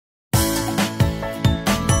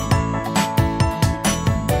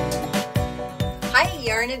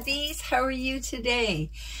Genevieve. How are you today?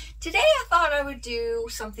 Today I thought I would do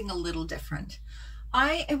something a little different.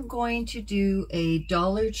 I am going to do a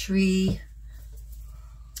Dollar Tree,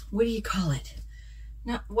 what do you call it?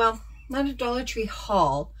 Not a Dollar Tree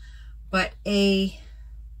haul, but a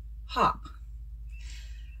hop.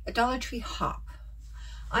 A Dollar Tree hop.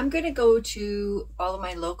 I'm going to go to all of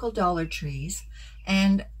my local Dollar Trees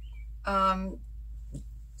and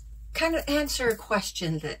kind of answer a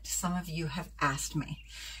question that some of you have asked me.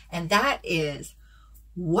 And that is,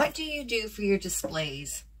 what do you do for your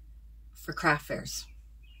displays for craft fairs?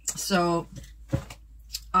 So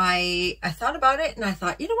I thought about it and I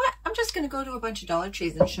thought, you know what? I'm just going to go to a bunch of Dollar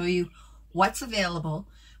Trees and show you what's available,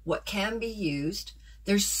 what can be used.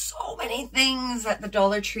 There's so many things at the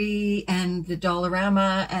Dollar Tree and the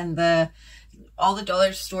Dollarama and all the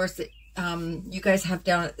dollar stores that you guys have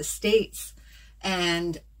down at the States,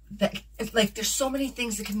 and that, like, there's so many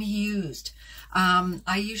things that can be used.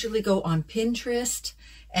 I usually go on Pinterest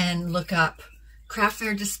and look up craft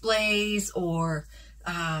fair displays or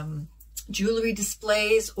jewelry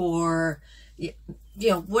displays, or you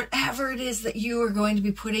know, whatever it is that you are going to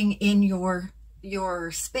be putting in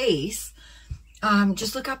your space.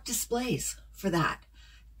 Just look up displays for that,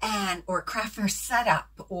 or craft fair setup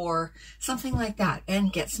or something like that,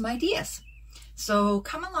 and get some ideas. So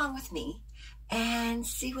come along with me and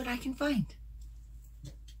see what I can find.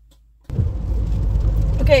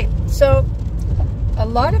 Okay, so a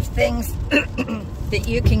lot of things that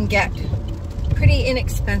you can get pretty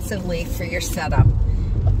inexpensively for your setup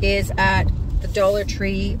is at the Dollar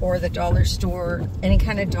Tree or the dollar store, any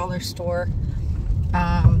kind of dollar store.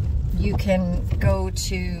 You can go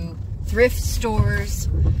to thrift stores.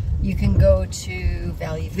 You can go to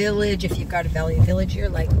Value Village. If you've got a Value Village, you're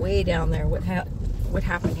like way down there. What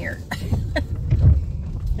happened here?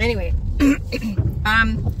 Anyway,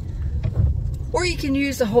 or you can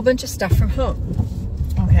use a whole bunch of stuff from home.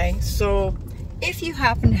 Okay, so if you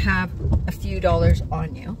happen to have a few dollars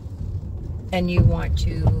on you and you want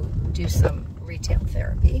to do some retail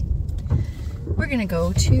therapy, we're gonna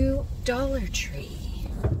go to Dollar Tree.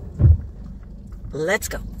 Let's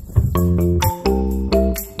go.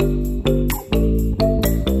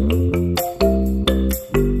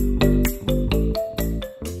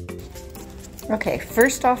 Okay,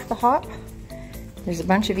 first off the hop, there's a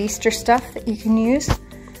bunch of Easter stuff that you can use.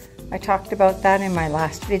 I talked about that in my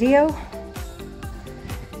last video.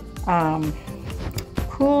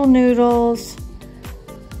 Pool noodles,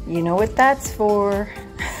 you know what that's for.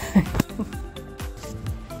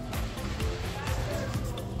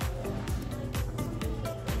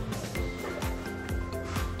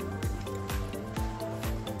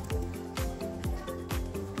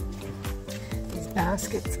 These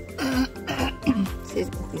baskets,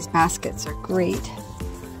 these baskets are great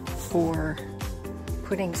for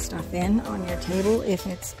putting stuff in on your table if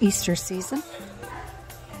it's Easter season.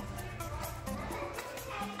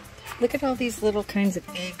 Look at all these little kinds of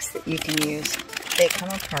eggs that you can use. They come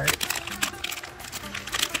apart.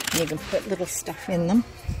 You can put little stuff in them.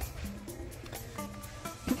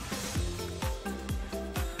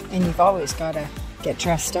 And you've always got to get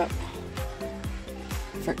dressed up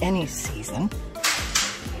for any season.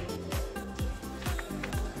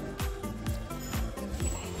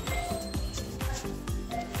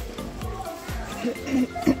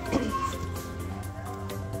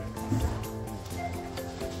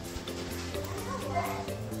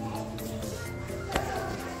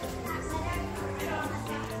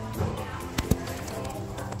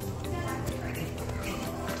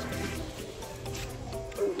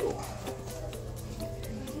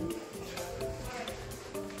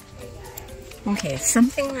 Okay,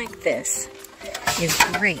 something like this is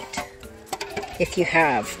great if you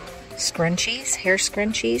have scrunchies, hair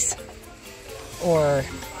scrunchies, or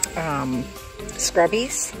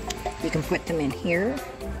scrubbies. You can put them in here.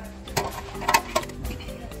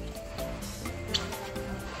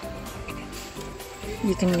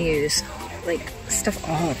 You can use like stuff,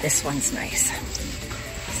 oh, this one's nice.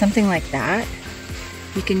 Something like that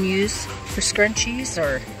you can use for scrunchies,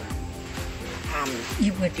 or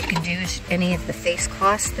you can do any of the face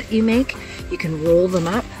cloths that you make. You can roll them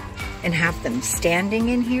up and have them standing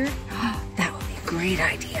in here. Oh, that would be a great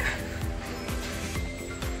idea.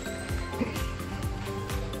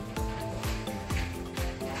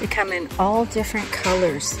 They come in all different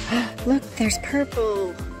colors. Look, there's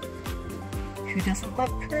purple. Who doesn't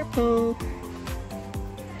love purple?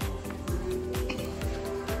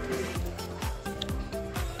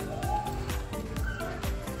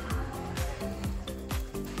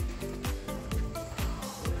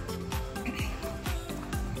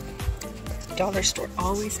 dollar store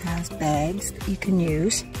always has bags that you can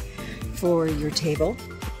use for your table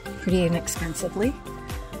pretty inexpensively.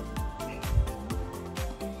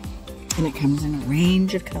 And it comes in a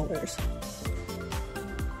range of colors.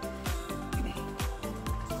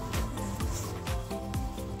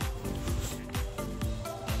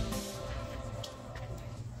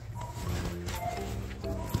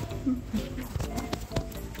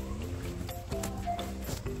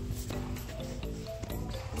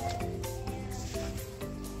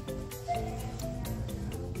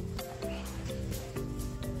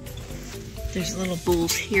 There's little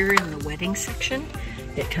bowls here in the wedding section.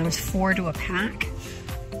 It comes 4 to a pack,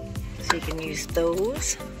 so you can use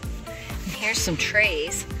those. And here's some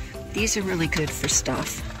trays. These are really good for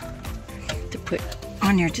stuff to put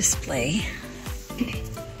on your display.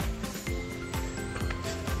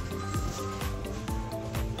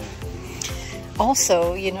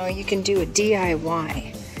 Also, you know, you can do a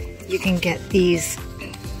DIY. You can get these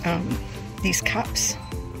cups,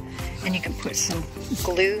 and you can put some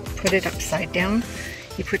glue, put it upside down.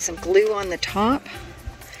 You put some glue on the top,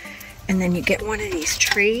 and then you get one of these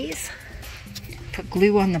trays, put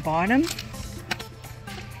glue on the bottom,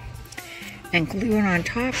 and glue it on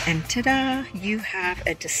top, and ta-da, you have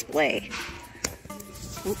a display.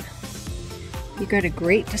 Oop. You got a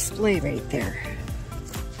great display right there.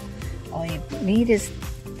 All you need is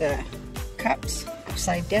the cups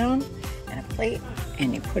upside down and a plate,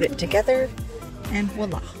 and you put it together, and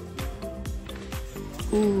voila.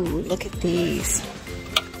 Ooh, look at these.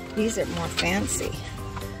 These are more fancy.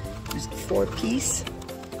 There's a 4-piece.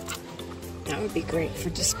 That would be great for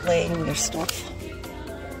displaying your stuff.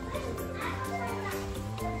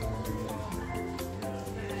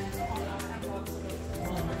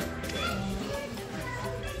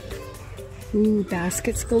 Ooh,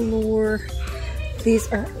 baskets galore.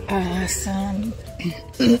 These are awesome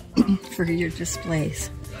for your displays.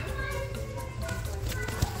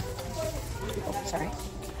 Oh, sorry.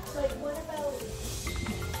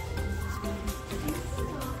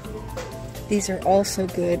 These are also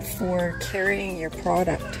good for carrying your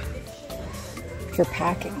product, for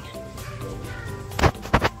packing.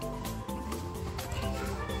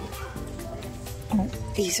 Oh,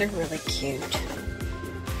 these are really cute.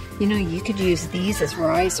 You know, you could use these as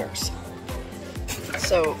risers.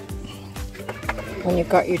 So when you've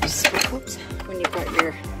got your display,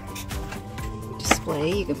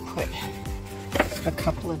 you can put a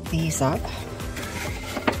couple of these up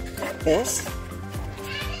like this.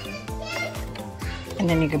 And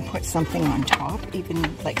then you can put something on top, even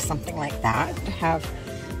like something like that, to have,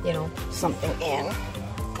 you know, something in.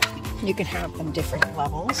 You can have them different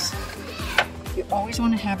levels. You always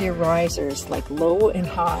want to have your risers like low and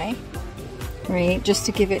high, right? Just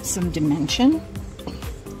to give it some dimension.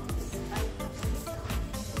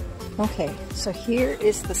 Okay, so here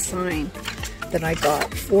is the sign that I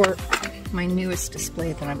got for my newest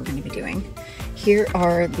display that I'm going to be doing. Here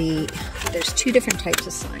are there's 2 different types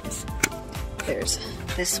of signs. There's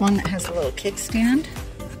this one that has a little kickstand,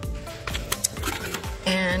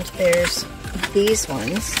 and there's these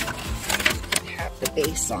ones that have the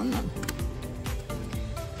base on them,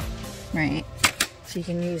 right? So you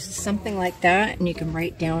can use something like that, and you can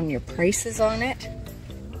write down your prices on it.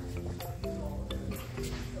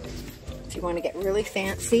 If you want to get really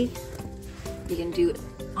fancy, you can do it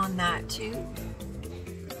on that too.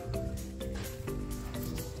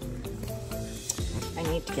 I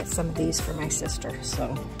need to get some of these for my sister,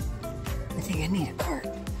 so I think I need a cart.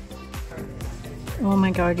 Oh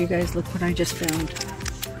my god, you guys, look what I just found.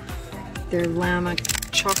 They're llama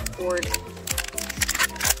chalkboard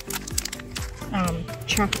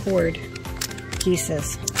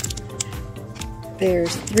pieces.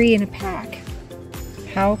 There's 3 in a pack.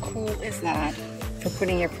 How cool is that for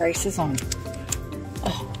putting your prices on?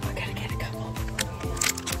 Oh, I gotta get a couple.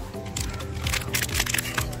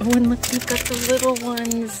 Oh, and look, we've got the little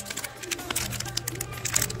ones.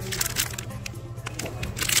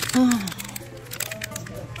 Oh.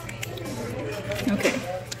 Okay.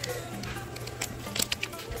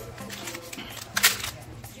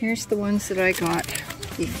 Here's the ones that I got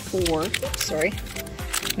before. Oops, sorry.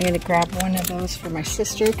 I'm gonna grab one of those for my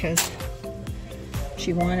sister because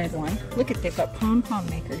she wanted one. Look at, they've got pom-pom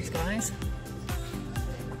makers, guys.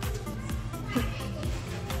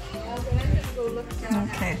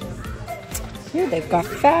 Okay. Here they've got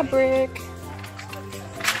fabric.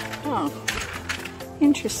 Oh,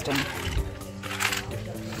 interesting.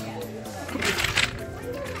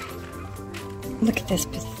 Look at this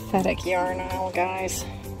pathetic yarn aisle, guys.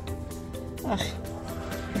 Ugh,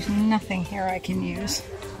 there's nothing here I can use.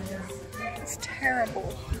 It's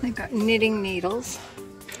terrible. They've got knitting needles.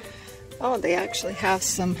 Oh, they actually have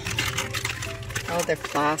some, oh, they're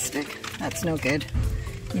plastic. That's no good.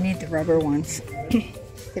 You need the rubber ones.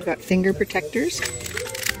 They've got finger protectors.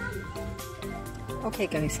 Okay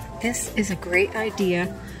guys, this is a great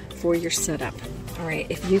idea for your setup. All right,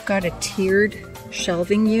 if you've got a tiered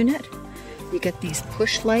shelving unit, you get these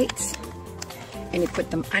push lights and you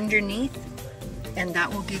put them underneath, and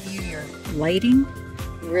that will give you your lighting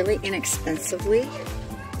really inexpensively.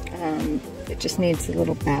 It just needs a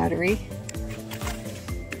little battery,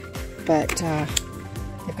 but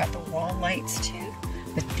they've got the wall lights too.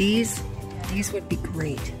 But these would be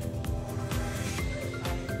great.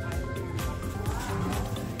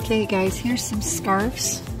 Okay guys, here's some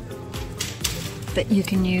scarves that you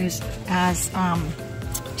can use as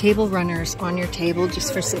table runners on your table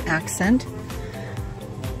just for some accent.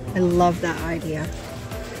 I love that idea.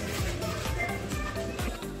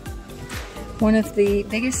 One of the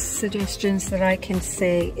biggest suggestions that I can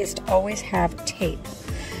say is to always have tape.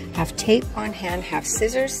 Have tape on hand, have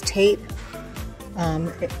scissors, tape,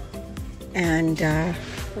 and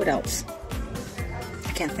what else?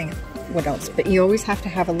 I can't think of what else, but you always have to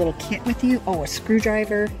have a little kit with you. Oh, a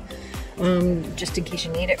screwdriver, just in case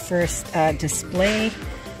you need it for a display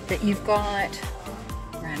that you've got.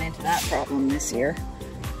 Ran into that problem this year.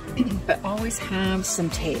 But always have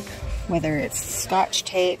some tape, whether it's Scotch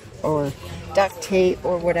tape or duct tape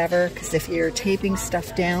or whatever, because if you're taping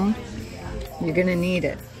stuff down, you're gonna need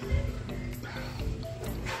it.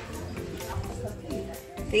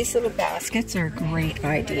 These little baskets are a great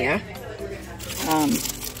idea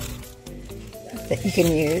that you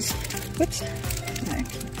can use. Whoops,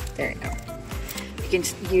 there you go. You can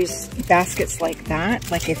use baskets like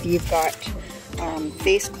that, like if you've got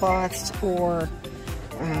face cloths or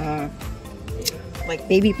like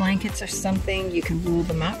baby blankets or something, you can roll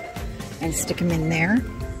them up and stick them in there.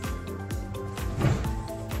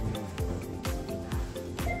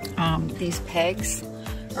 These pegs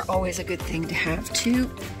are always a good thing to have too,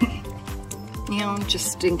 you know,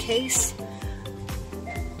 just in case.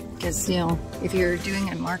 Because, you know, if you're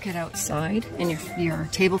doing a market outside and your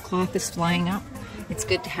tablecloth is flying up, it's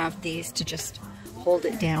good to have these to just hold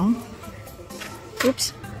it down.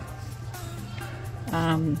 Oops.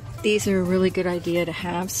 These are a really good idea to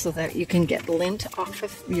have so that you can get lint off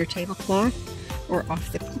of your tablecloth or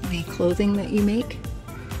off the clothing that you make.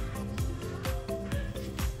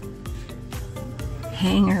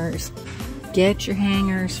 Hangers. Get your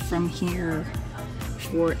hangers from here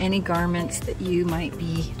for any garments that you might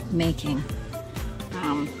be making.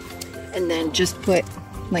 And then just put,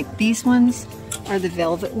 like these ones are the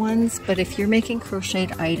velvet ones, but if you're making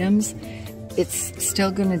crocheted items, it's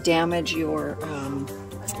still going to damage your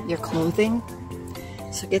clothing.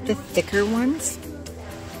 So get the thicker ones.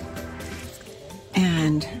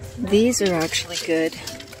 And these are actually good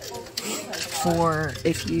for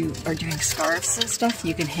if you are doing scarves and stuff.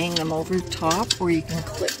 You can hang them over the top, or you can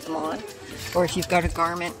clip them on. Or if you've got a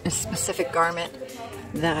garment, a specific garment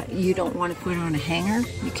that you don't want to put on a hanger,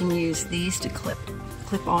 you can use these to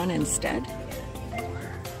clip on instead.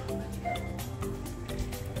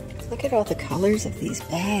 Look at all the colors of these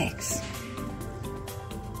bags.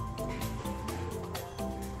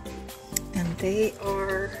 And they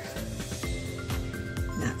are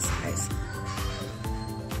that size.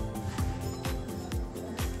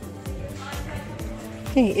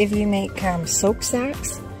 Okay, if you make soap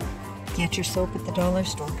sacks, get your soap at the dollar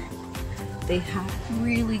store. They have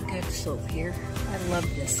really good soap here. I love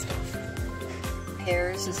this stuff.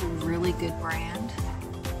 Pears is a really good brand.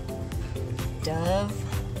 Dove.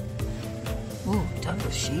 Ooh, Dove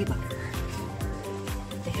with shea butter.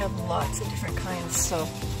 They have lots of different kinds, so,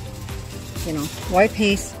 you know, why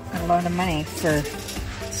pay a lot of money for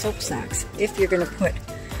soap sacks? If you're going to put,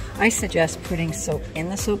 I suggest putting soap in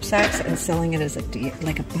the soap sacks and selling it as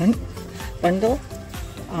like a bundle.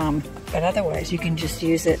 But otherwise, you can just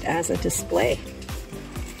use it as a display.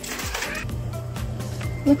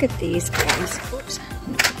 Look at these guys. Oops, I'm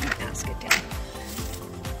gonna put my basket down.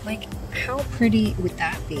 Like, how pretty would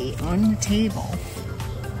that be on the table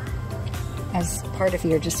as part of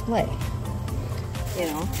your display? You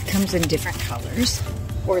know, it comes in different colors,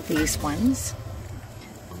 or these ones.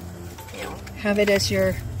 You know, have it as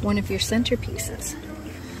one of your centerpieces.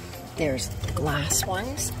 There's the glass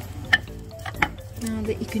ones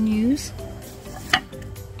that you can use.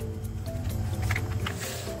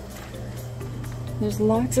 There's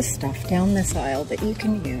lots of stuff down this aisle that you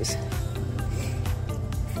can use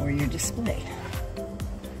for your display.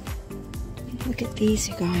 Look at these,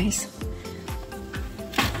 you guys.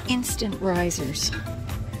 Instant risers.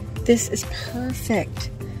 This is perfect.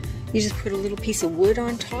 You just put a little piece of wood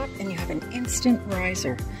on top and you have an instant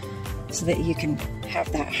riser. so that you can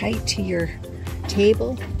have that height to your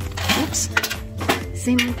table. Oops.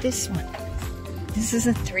 Same with this one. This is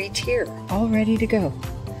a 3-tier, all ready to go.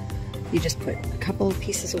 You just put a couple of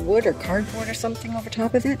pieces of wood or cardboard or something over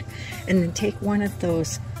top of it, and then take one of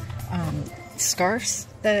those scarves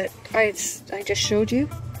that I just showed you,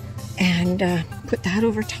 and put that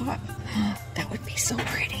over top. That would be so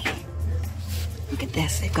pretty. Look at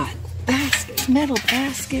this. They've got baskets, metal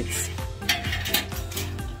baskets.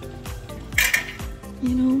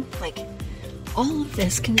 You know, like, all of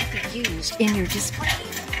this can be used in your display.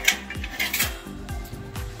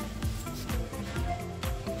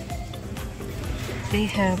 They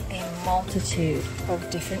have a multitude of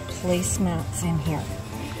different placemats in here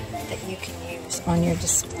that you can use on your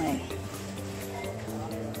display.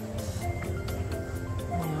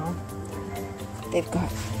 Now, they've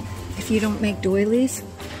got, if you don't make doilies,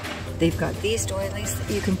 they've got these doilies that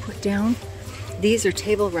you can put down. These are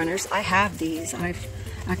table runners. I have these. I've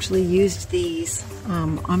actually used these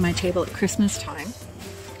on my table at Christmas time.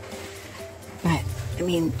 But, I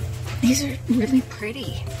mean, these are really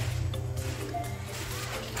pretty.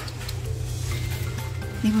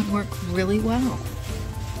 They would work really well.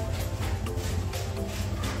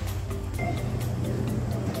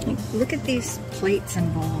 Like, look at these plates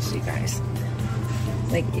and bowls, you guys.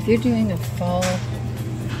 Like, if you're doing a fall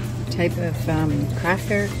type of craft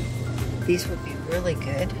fair, these would be really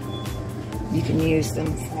good. You can use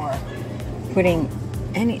them for putting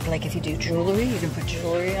any, like if you do jewelry, you can put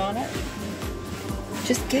jewelry on it.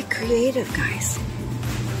 Just get creative, guys.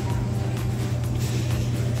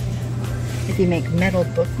 If you make metal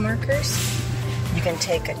bookmarkers, you can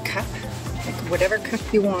take a cup, like whatever cup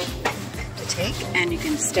you want to take, and you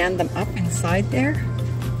can stand them up inside there.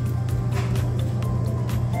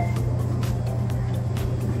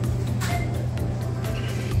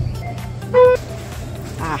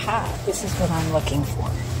 Aha, this is what I'm looking for.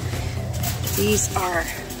 These are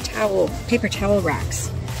paper towel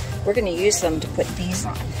racks. We're going to use them to put these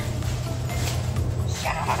on.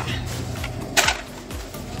 Yeah.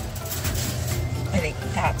 I think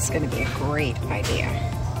that's going to be a great idea.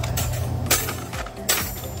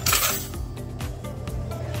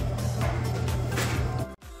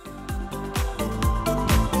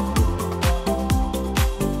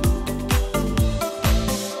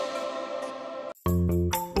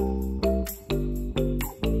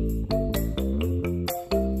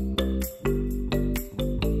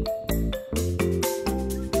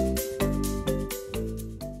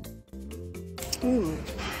 Ooh,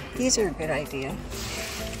 these are a good idea.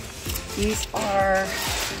 These are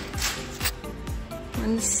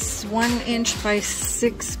 1 inch by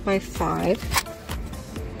 6 by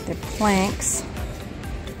 5. They're planks.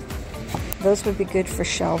 Those would be good for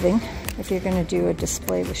shelving if you're going to do a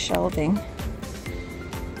display with shelving.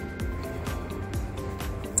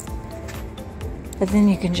 But then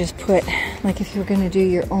you can just put, like if you're going to do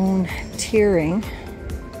your own tiering,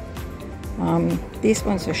 these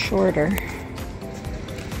ones are shorter.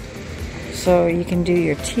 So you can do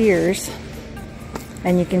your tiers,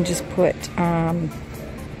 and you can just put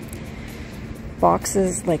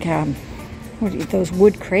boxes like those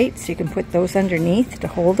wood crates. You can put those underneath to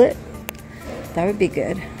hold it. That would be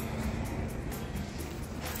good.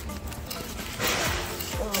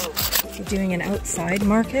 If you're doing an outside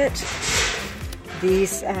market,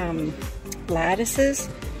 these lattices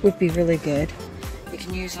would be really good. You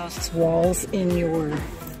can use those as walls in your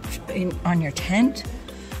on your tent.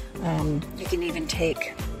 You can even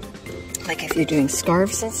take, like if you're doing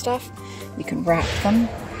scarves and stuff, you can wrap them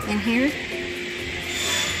in here.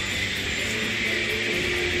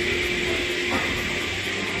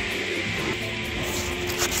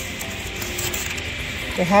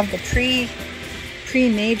 They have the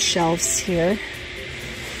pre-made shelves here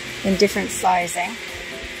in different sizing.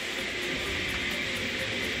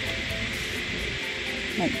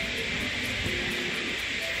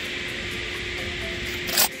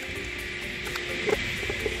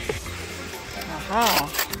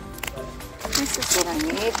 Aha! This is what I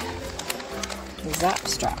need. The zap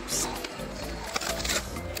straps.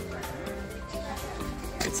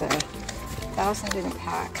 It's 1,000 in a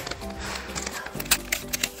pack.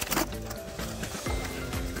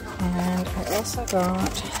 And I also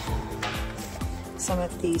got some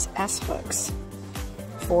of these S-hooks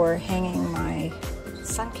for hanging my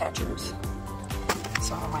sun catchers.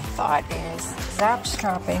 So my thought is zap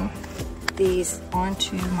strapping these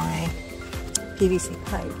onto my PVC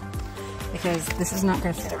pipe, because this is not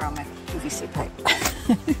going to fit around my PVC pipe.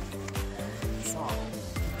 So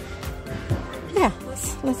yeah,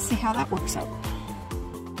 let's see how that works out.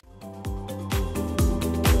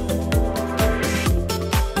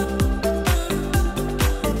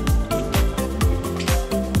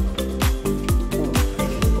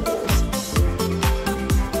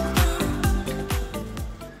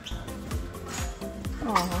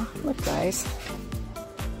 Look, guys.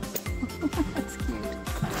 That's cute.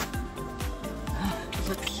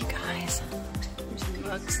 Look, you guys. There's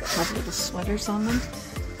mugs that have little sweaters on them.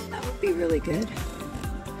 That would be really good.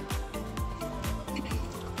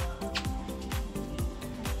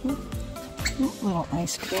 Little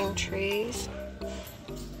ice cream trays.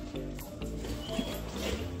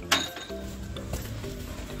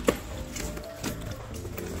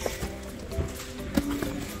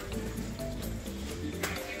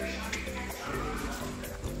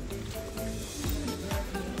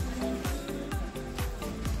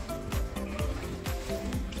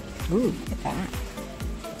 Ooh, look at that.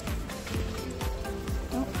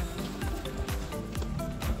 Oh.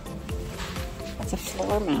 That's a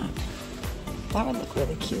floor mat. That would look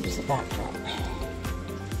really cute as a backdrop.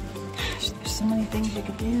 Gosh, there's so many things you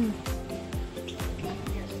could do.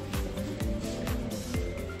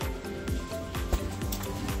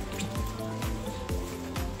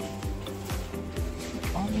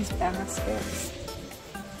 All these baskets.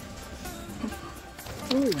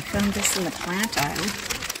 Ooh, I found this in the plant aisle.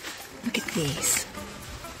 Look at these.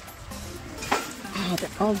 Oh, they're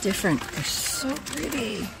all different. They're so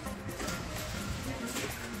pretty.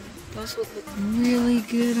 Those would look really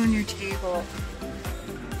good on your table.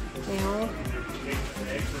 You know?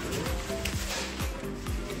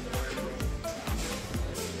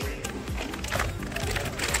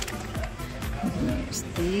 And there's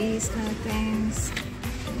these kind of things.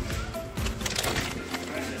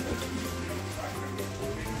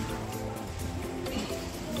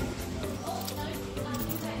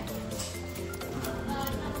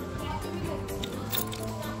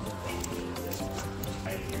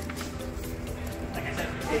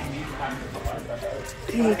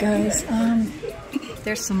 Hey guys,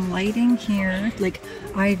 there's some lighting here. Like,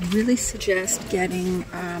 I'd really suggest getting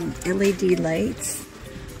LED lights.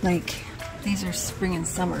 Like, these are spring and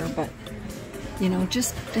summer, but you know,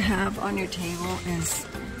 just to have on your table as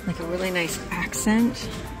like a really nice accent.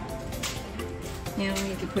 You know,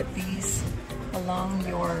 you could put these along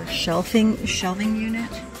your shelving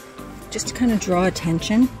unit, just to kind of draw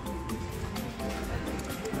attention.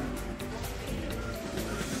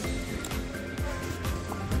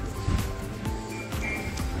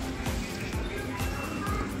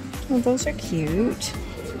 Oh, those are cute.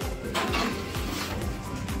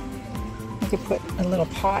 You could put a little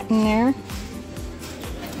pot in there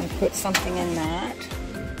and put something in that.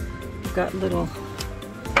 You've got little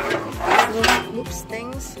oops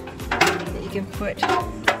things that you can put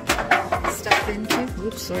stuff into.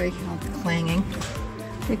 Oops, sorry, all the clanging.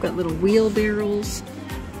 They've got little wheelbarrows.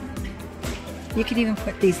 You could even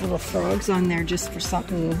put these little frogs on there just for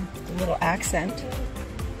something, a little accent.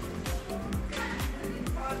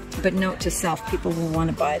 But note to self, people will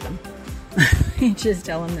want to buy them. You just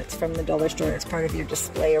tell them it's from the dollar store, it's part of your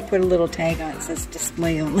display, or put a little tag on it that says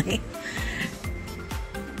display only.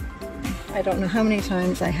 I don't know how many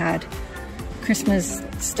times I had Christmas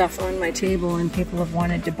stuff on my table and people have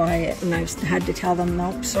wanted to buy it, and I've had to tell them,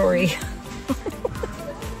 nope, sorry.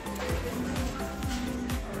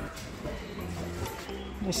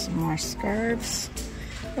 There's some more scarves.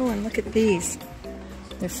 Oh, and look at these.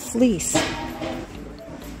 They're fleece.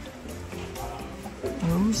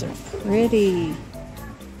 Those are pretty.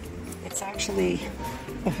 It's actually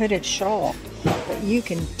a hooded shawl, but you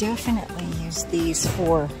can definitely use these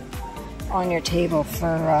for on your table for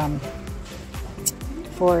a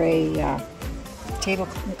table,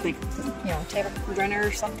 like, you know, table runner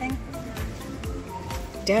or something.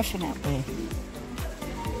 Definitely.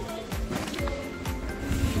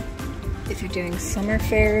 If you're doing summer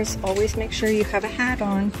fairs, always make sure you have a hat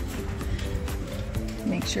on.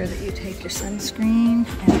 Make sure that you take your sunscreen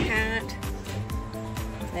and a hat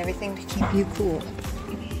and everything to keep you cool.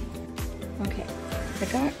 Okay, I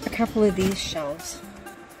got a couple of these shelves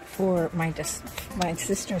for my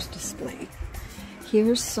sister's display.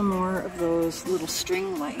 Here's some more of those little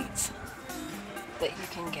string lights that you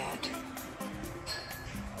can get.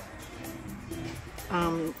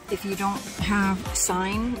 If you don't have a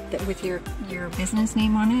sign that with your business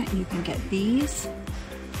name on it, you can get these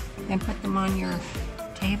and put them on your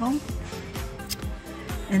table.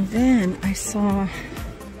 And then I saw,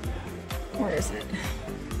 where is it?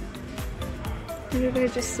 Where did I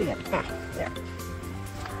just see it? Ah, there.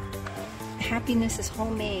 Happiness is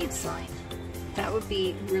homemade sign. That would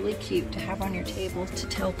be really cute to have on your table to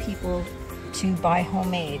tell people to buy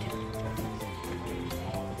homemade.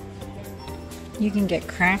 You can get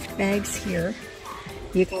craft bags here.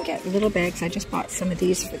 You can get little bags. I just bought some of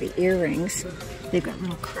these for the earrings. They've got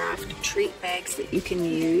little craft treat bags that you can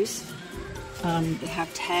use. They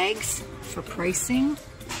have tags for pricing.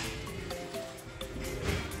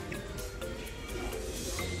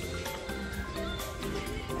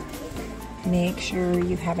 make sure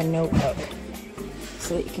you have a notebook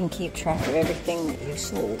so that you can keep track of everything that you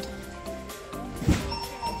sold.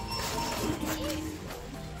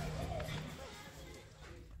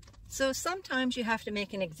 So sometimes you have to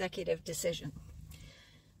make an executive decision.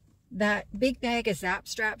 That big bag of zap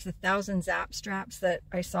straps, 1,000 zap straps that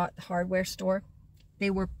I saw at the hardware store, they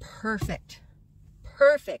were perfect.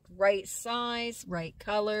 Perfect, right size, right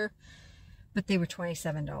color, but they were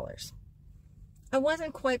 $27. I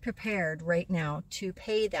wasn't quite prepared right now to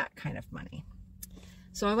pay that kind of money.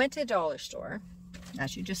 So I went to a dollar store,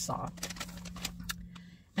 as you just saw,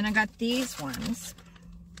 and I got these ones.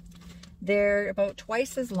 They're about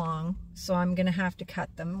twice as long, so I'm gonna have to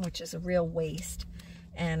cut them, which is a real waste.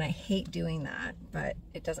 And I hate doing that, but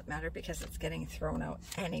it doesn't matter because it's getting thrown out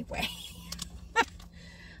anyway.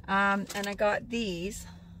 And I got these.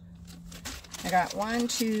 I got 1,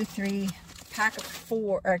 2, 3, pack of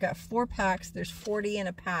 4, or I got 4 packs. There's 40 in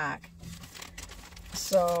a pack.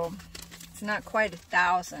 So it's not quite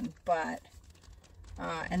 1,000, but,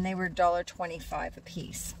 and they were $1.25 a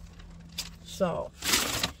piece. So,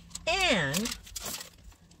 and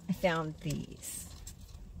I found these.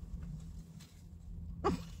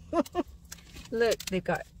 Look, they've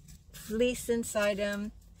got fleece inside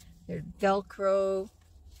them. They're Velcro.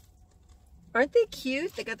 Aren't they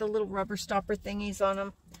cute? They got the little rubber stopper thingies on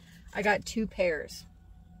them. I got 2 pairs.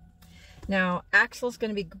 Now, Axel's going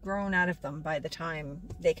to be grown out of them by the time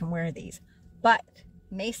they can wear these. But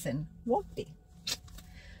Mason won't be.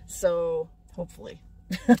 So, hopefully.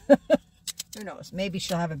 Who knows? Maybe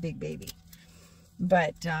she'll have a big baby.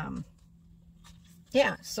 But,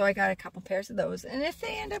 yeah, so I got a couple pairs of those. And if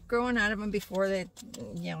they end up growing out of them before they,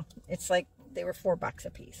 you know, it's like they were $4 a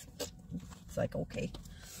piece. It's like, okay.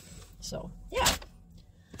 So, yeah.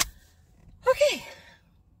 Okay.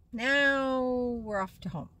 Now we're off to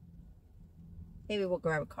home. Maybe we'll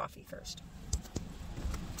grab a coffee first.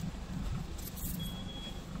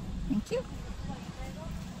 Thank you.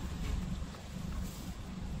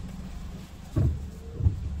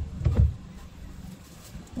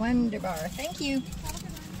 Wonderbar. Thank you.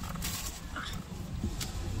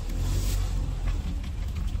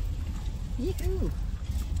 Yoo-hoo.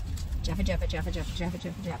 Java, Java, Java, Java, Java,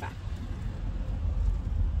 Java, Java.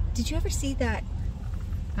 Did you ever see that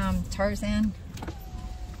Tarzan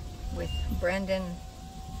with Brandon?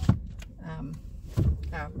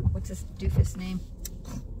 What's this doofus name?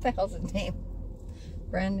 What the hell's his name?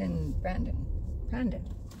 Brandon.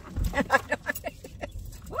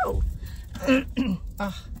 Whoa.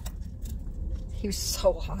 Oh, he was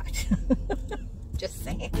so hot. Just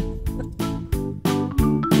saying.